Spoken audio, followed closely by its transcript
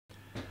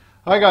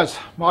Hi guys,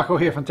 Michael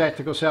here from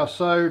Tactical South.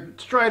 So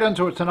straight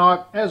into it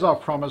tonight, as I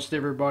promised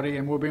everybody,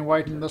 and we've been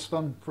waiting this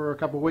one for a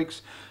couple of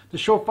weeks, the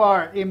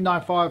Surefire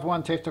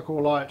M951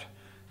 tactical light,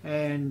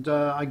 and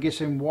I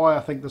guess in why I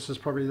think this is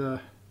probably the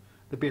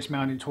best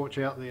mounting torch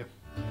out there.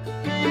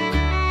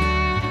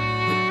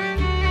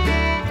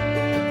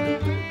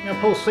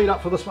 Now pull the seat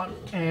up for this one,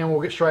 and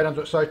we'll get straight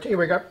into it. So here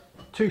we go,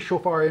 two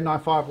Surefire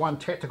M951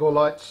 tactical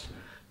lights.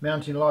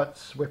 Mounting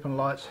lights, weapon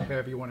lights,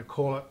 however you want to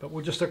call it, but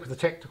we'll just stick with the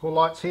tactical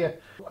lights here.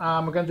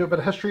 We're going to do a bit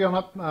of history on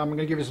it. I'm going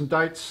to give you some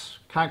dates.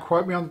 Can't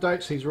quote me on the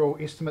dates, these are all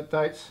estimate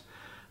dates.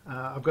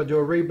 I've got to do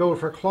a rebuild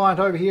for a client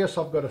over here,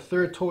 so I've got a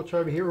third torch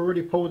over here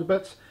already pulled to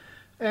bits,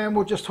 and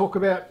we'll just talk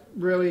about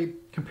really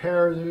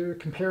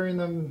comparing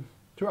them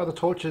to other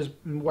torches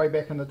way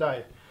back in the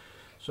day.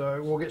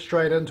 So we'll get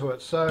straight into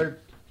it. So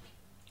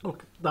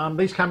look,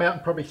 these come out in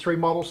probably three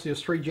models.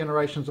 There's three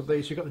generations of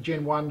these. You've got the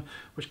Gen 1,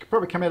 which could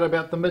probably come out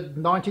about the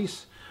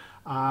mid-90s.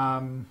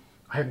 I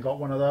haven't got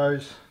one of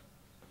those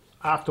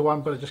after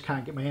one, but I just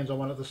can't get my hands on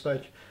one at this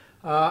stage.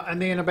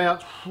 And then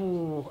about,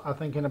 I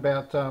think in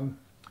about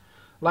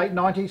late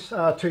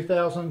 90s,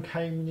 2000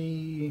 came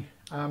the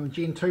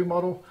Gen 2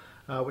 model,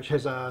 which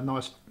has a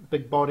nice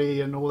big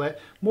body and all that.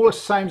 More or less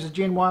the same as the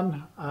Gen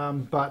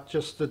 1, but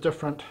just a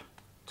different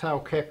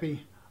tail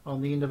cappy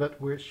on the end of it,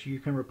 which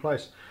you can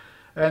replace.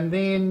 And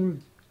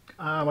then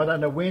I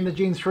don't know when the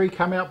Gen 3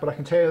 came out, but I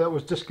can tell you that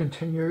was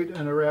discontinued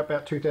in around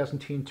about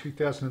 2010,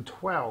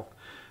 2012.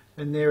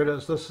 And there it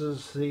is. This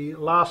is the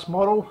last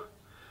model,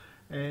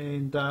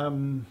 and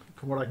from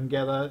what I can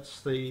gather,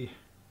 it's the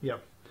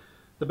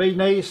bead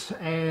knees,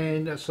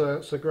 and it's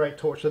a great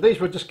torch. So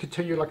these were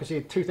discontinued, like I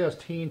said,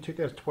 2010,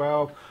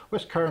 2012,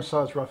 which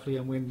coincides roughly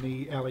in when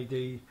the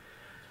LED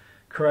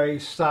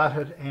craze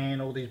started,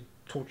 and all these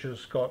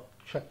torches got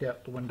chucked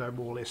out the window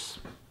more or less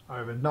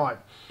overnight.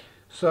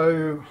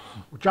 So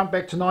we'll jump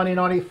back to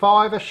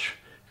 1995-ish,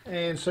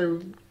 and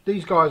so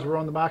these guys were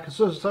on the market.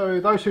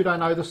 So those who don't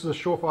know, this is a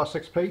Surefire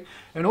 6P,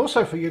 and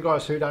also for you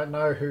guys who don't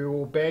know, who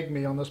will bag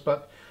me on this,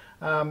 but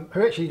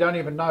who actually don't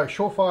even know,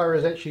 Surefire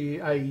is actually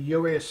a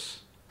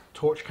US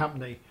torch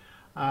company.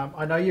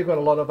 I know you've got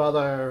a lot of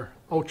other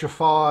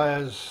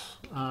Ultrafires,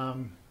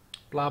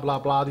 blah blah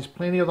blah. There's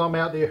plenty of them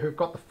out there who've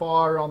got the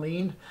fire on the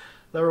end.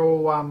 They're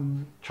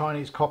all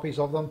Chinese copies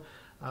of them.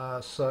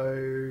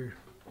 So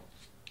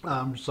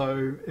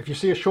if you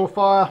see a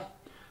Surefire,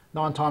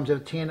 9 times out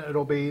of 10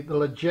 it'll be the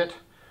legit,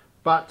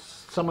 but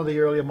some of the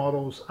earlier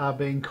models are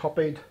being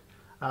copied.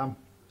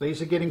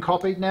 These are getting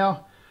copied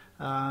now,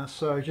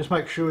 so just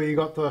make sure you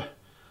got the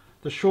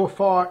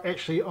Surefire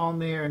actually on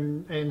there,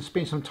 and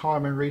spend some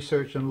time and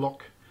research and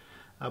look.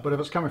 But if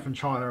it's coming from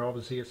China,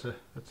 obviously it's a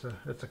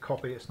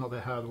copy. It's not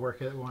that hard to work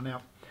that one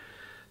out.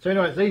 So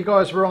anyway, these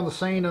guys were on the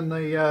scene in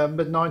the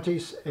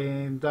mid-90s,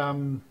 and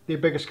their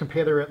biggest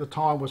competitor at the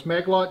time was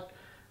Maglite.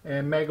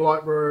 And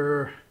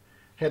Maglite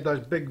had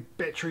those big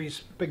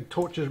batteries, big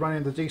torches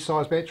running the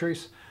D-size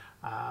batteries.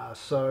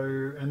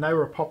 And they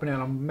were popping out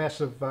a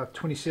massive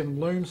 27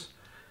 looms.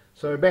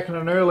 So back in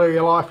an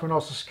earlier life, when I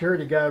was a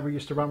security guard, we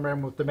used to run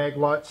around with the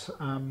Maglites,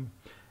 and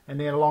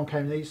then along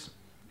came these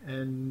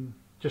and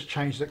just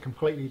changed it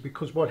completely,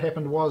 because what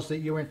happened was that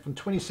you went from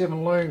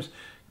 27 looms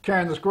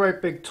carrying this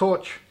great big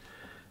torch,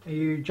 and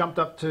you jumped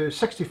up to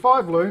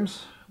 65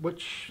 looms,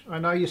 which I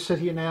know you sit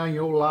here now and you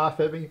all laugh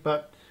at me,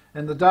 but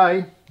in the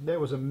day,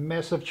 that was a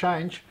massive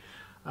change.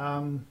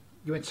 You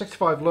went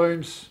 65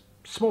 looms,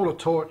 smaller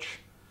torch,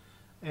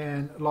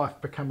 and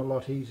life became a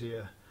lot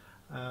easier.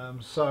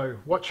 So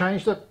what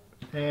changed it,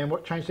 and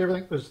what changed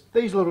everything, was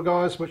these little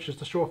guys, which is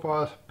the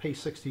Surefire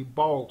P60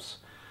 bulbs.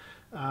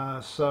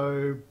 But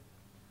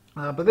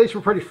these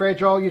were pretty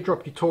fragile. You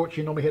drop your torch,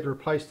 you normally had to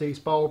replace these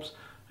bulbs.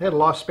 They had a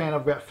lifespan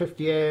of about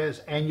 50 hours,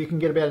 and you can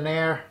get about an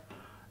hour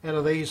out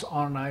of these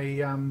on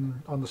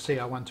the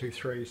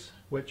CR123s,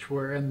 which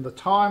were in the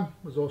time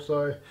was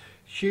also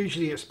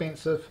hugely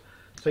expensive.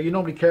 So you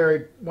normally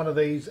carried one of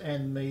these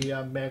and the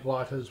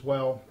Maglite as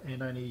well,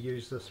 and only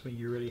use this when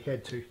you really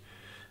had to,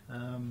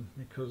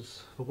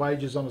 because the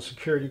wages on a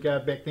security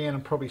guard back then,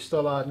 and probably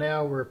still are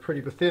now, were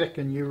pretty pathetic,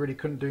 and you really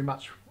couldn't do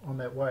much on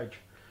that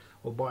wage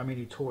or buy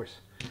many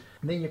toys.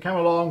 And then you come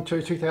along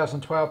to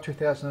 2012,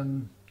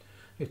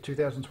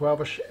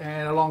 2012ish,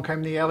 and along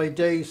came the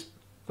LEDs.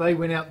 They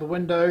went out the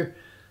window,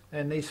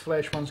 and these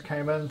flash ones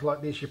came in,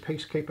 like there's your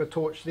Peacekeeper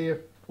torch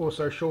there,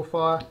 also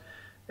Surefire,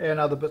 and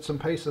other bits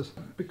and pieces.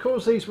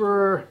 Because these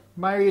were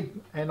made,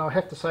 and I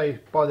have to say,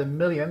 by the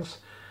millions,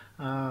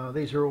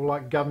 these are all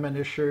like government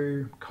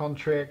issue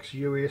contracts,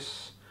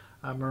 US,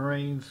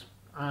 Marines,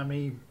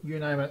 Army, you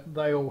name it,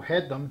 they all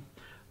had them.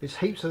 There's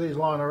heaps of these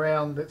lying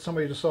around that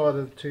somebody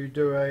decided to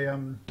do a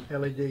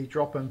LED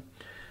drop-in,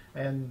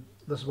 and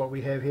this is what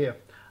we have here.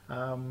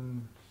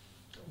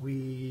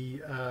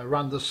 We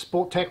run the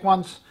Sport Tech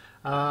ones.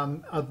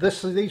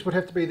 These would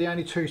have to be the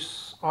only two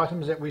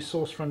items that we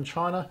source from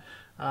China.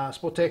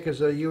 Sport Tech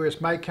is a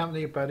US made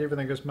company, but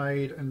everything is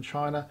made in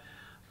China.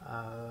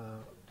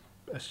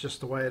 It's just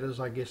the way it is,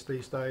 I guess,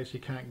 these days.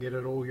 You can't get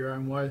it all your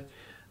own way.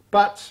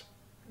 But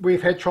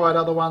we've had tried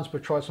other ones,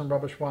 we've tried some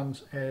rubbish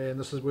ones, and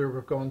this is where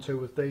we've gone to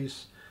with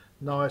these.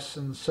 Nice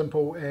and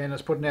simple, and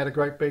it's putting out a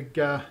great big,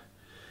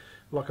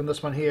 like in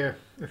this one here,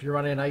 if you're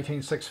running an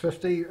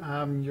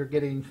 18650, you're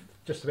getting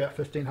just about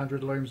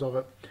 1500 looms of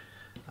it.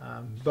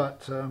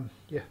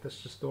 Yeah,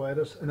 that's just the way it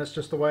is, and it's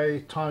just the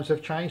way times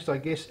have changed. I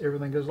guess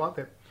everything is like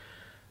that.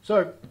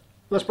 So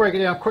let's break it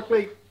down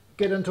quickly,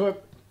 get into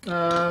it.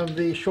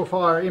 The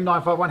Surefire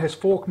M951 has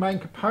 4 main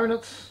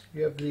components.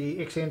 You have the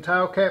XN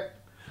tail cap,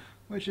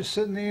 which is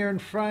sitting there in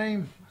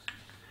frame,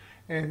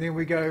 and then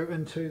we go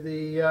into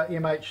the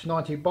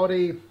MH90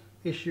 body,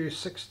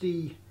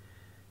 LU60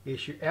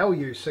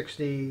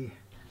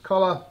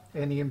 collar,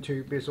 and the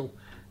M2 bezel,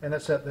 and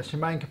that's it. That's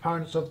your main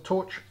components of the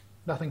torch.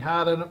 Nothing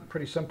hard in it,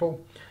 pretty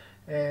simple,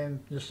 and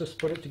just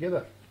put it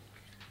together.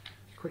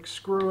 Quick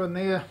screw in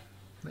there.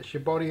 That's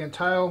your body and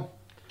tail.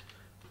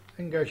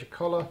 In goes your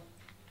collar.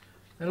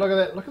 And look at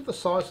that, look at the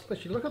size,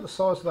 actually look at the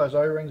size of those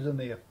O-rings in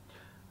there.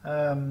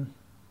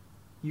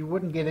 You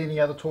wouldn't get any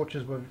other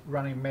torches with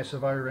running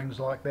massive O-rings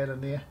like that in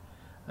there.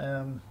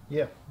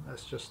 Yeah,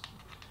 that's just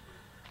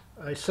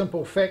a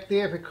simple fact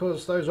there,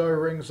 because those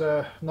O-rings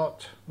are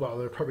not, well,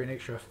 they're probably an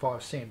extra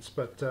 5 cents,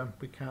 but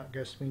we can't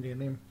go spending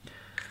them.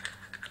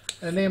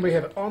 And then we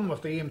have it on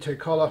with the M2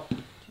 collar,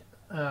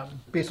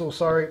 bezel,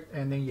 sorry,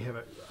 and then you have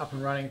it up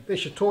and running.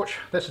 There's your torch.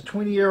 That's a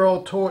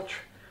 20-year-old torch.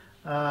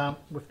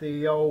 With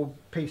the old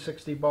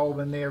P60 bulb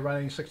in there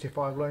running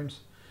 65 looms.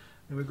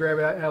 And we grab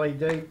our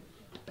LED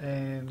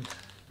and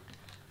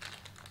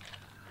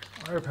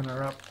open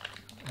her up,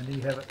 and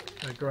you have it,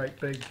 a great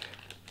big,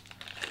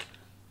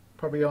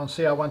 probably on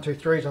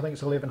CR123s, I think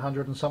it's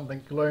 1100 and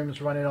something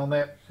looms running on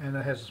that, and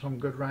it has some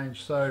good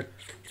range. So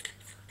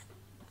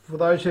for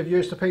those who've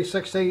used the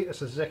P60,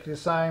 it's exactly the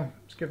same.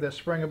 Let's give that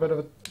spring a bit of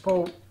a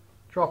pull,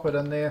 drop it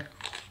in there.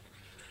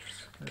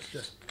 Let's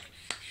just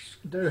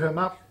do him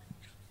up.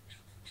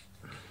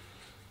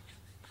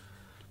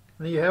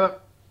 There you have it,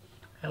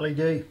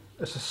 LED.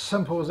 It's as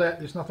simple as that,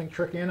 there's nothing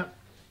tricky in it.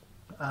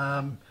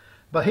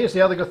 But here's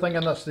the other good thing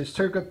in this, there's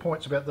 2 good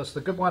points about this.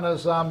 The good one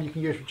is you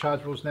can use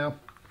rechargeables now.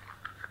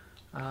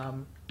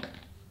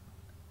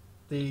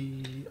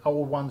 The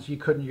old ones you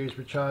couldn't use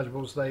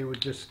rechargeables, they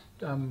would just,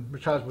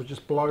 rechargeable would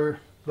just blow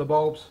the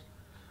bulbs.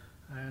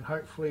 And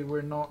hopefully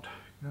we're not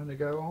going to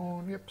go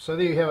on, yep, so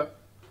there you have it.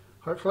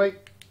 Hopefully,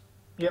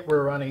 yep,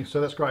 we're running,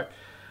 so that's great.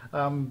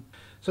 So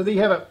there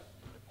you have it.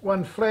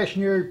 One flash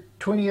new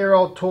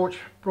 20-year-old torch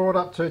brought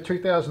up to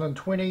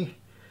 2020,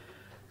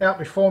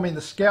 outperforming the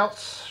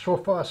Scouts,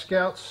 Surefire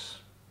Scouts,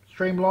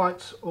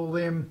 Streamlights, all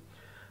them,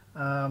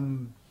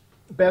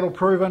 battle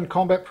proven,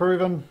 combat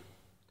proven.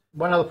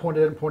 One other point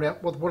I didn't point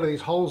out, what are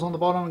these holes on the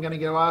bottom? I'm going to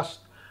get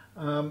asked.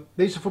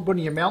 These are for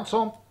putting your mounts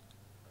on.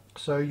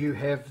 So you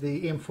have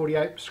the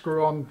M48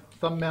 screw-on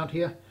thumb mount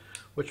here,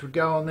 which would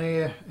go on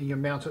there, and you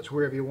mount it to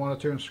wherever you wanted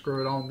to and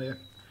screw it on there,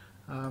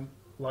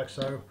 like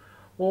so.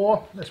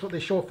 Or that's what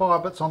these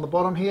Surefire bits on the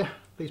bottom here,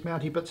 these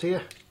mounty bits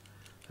here,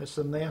 that's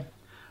in there.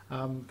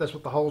 That's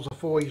what the holes are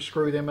for. You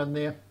screw them in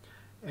there,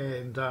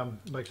 and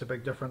makes a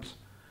big difference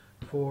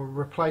for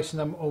replacing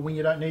them or when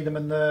you don't need them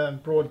in the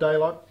broad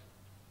daylight.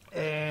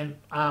 And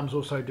arms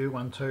also do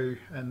one too,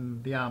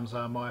 and the arms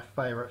are my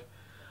favourite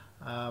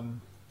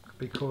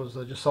because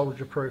they're just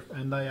soldier proof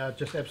and they are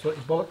just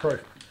absolutely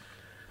bulletproof.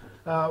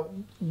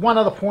 One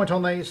other point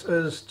on these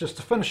is, just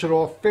to finish it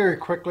off very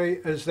quickly,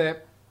 is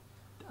that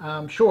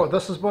sure,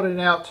 this is putting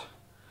out,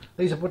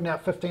 these are putting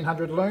out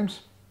 1500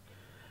 looms.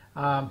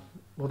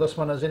 Well, this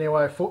one is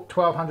anyway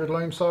 1200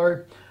 looms,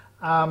 sorry.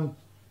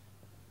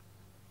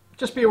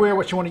 Just be aware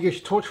what you want to use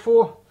your torch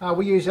for.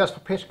 We use ours for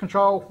pest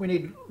control. We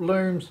need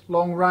looms,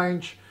 long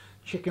range,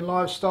 chicken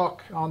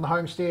livestock on the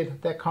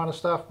homestead, that kind of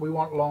stuff. We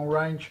want long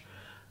range.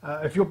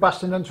 If you're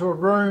busting into a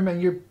room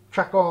and you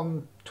chuck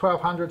on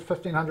 1200,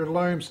 1500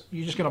 looms,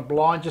 you're just going to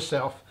blind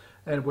yourself,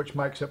 and which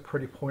makes it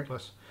pretty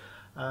pointless.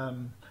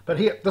 But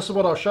here, this is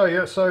what I'll show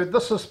you. So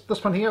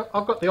this one here,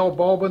 I've got the old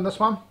bulb in this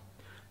one.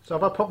 So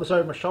if I pop this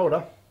over my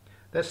shoulder,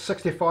 that's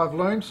 65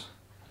 looms.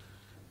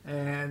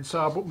 And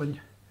so I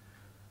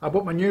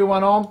put my new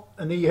one on,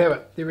 and there you have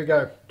it. There we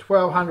go,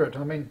 1200.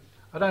 I mean,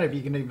 I don't know if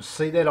you can even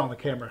see that on the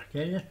camera,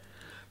 can you?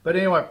 But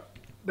anyway,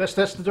 that's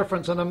the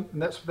difference in them,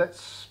 and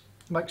that's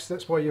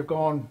why you've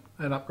gone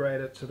and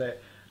upgraded to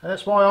that. And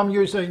that's why I'm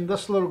using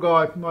this little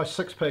guy, my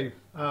 6P,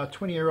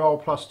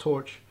 20-year-old plus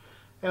torch,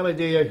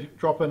 LED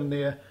drop in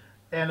there,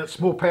 and it's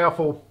more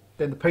powerful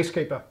than the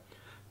Peacekeeper.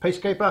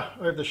 Peacekeeper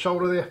over the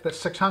shoulder there, that's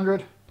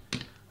 600,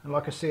 and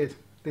like I said,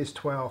 there's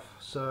 12.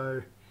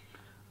 So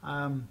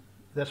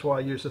that's why I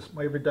use this,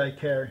 my everyday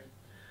carry.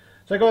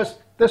 So guys,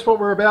 that's what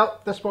we're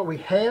about, that's what we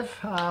have.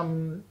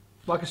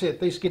 Like I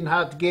said, these are getting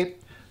hard to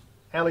get.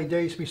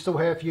 LEDs we still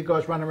have for you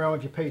guys running around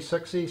with your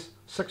P60s,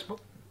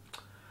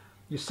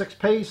 your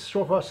 6Ps,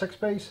 Surefire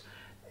 6Ps,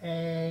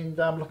 and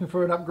looking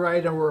for an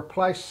upgrade or a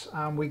replace.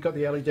 We got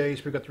the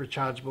LEDs, we've got the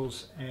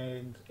rechargeables,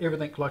 and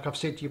everything, like I've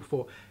said to you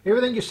before.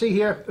 Everything you see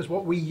here is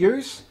what we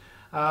use.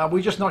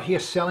 We're just not here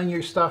selling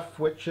you stuff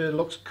which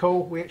looks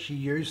cool. We actually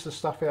use the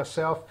stuff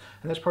ourselves,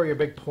 and that's probably a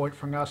big point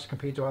from us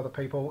compared to other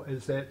people,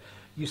 is that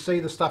you see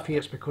the stuff here,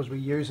 it's because we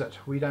use it.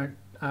 We don't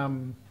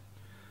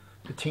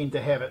pretend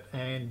to have it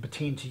and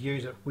pretend to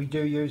use it. We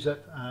do use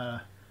it,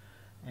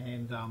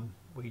 and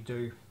we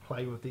do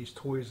play with these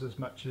toys as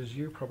much as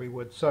you probably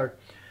would. So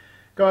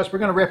guys, we're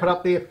going to wrap it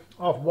up there.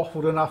 I've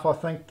waffled enough, I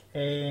think,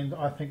 and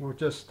I think we'll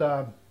just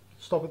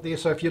stop it there.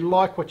 So if you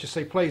like what you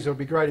see, please, it would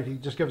be great if you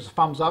just give us a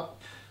thumbs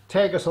up,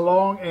 tag us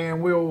along,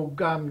 and we'll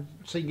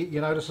get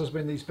your notices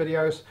when these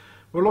videos.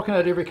 We're looking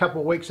at every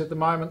couple of weeks at the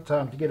moment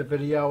to get a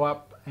video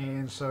up,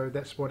 and so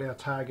that's what our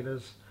target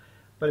is.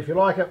 But if you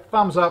like it,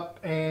 thumbs up,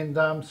 and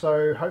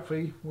so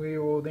hopefully we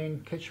will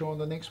then catch you on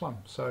the next one.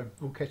 So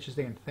we'll catch you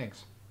then.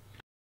 Thanks.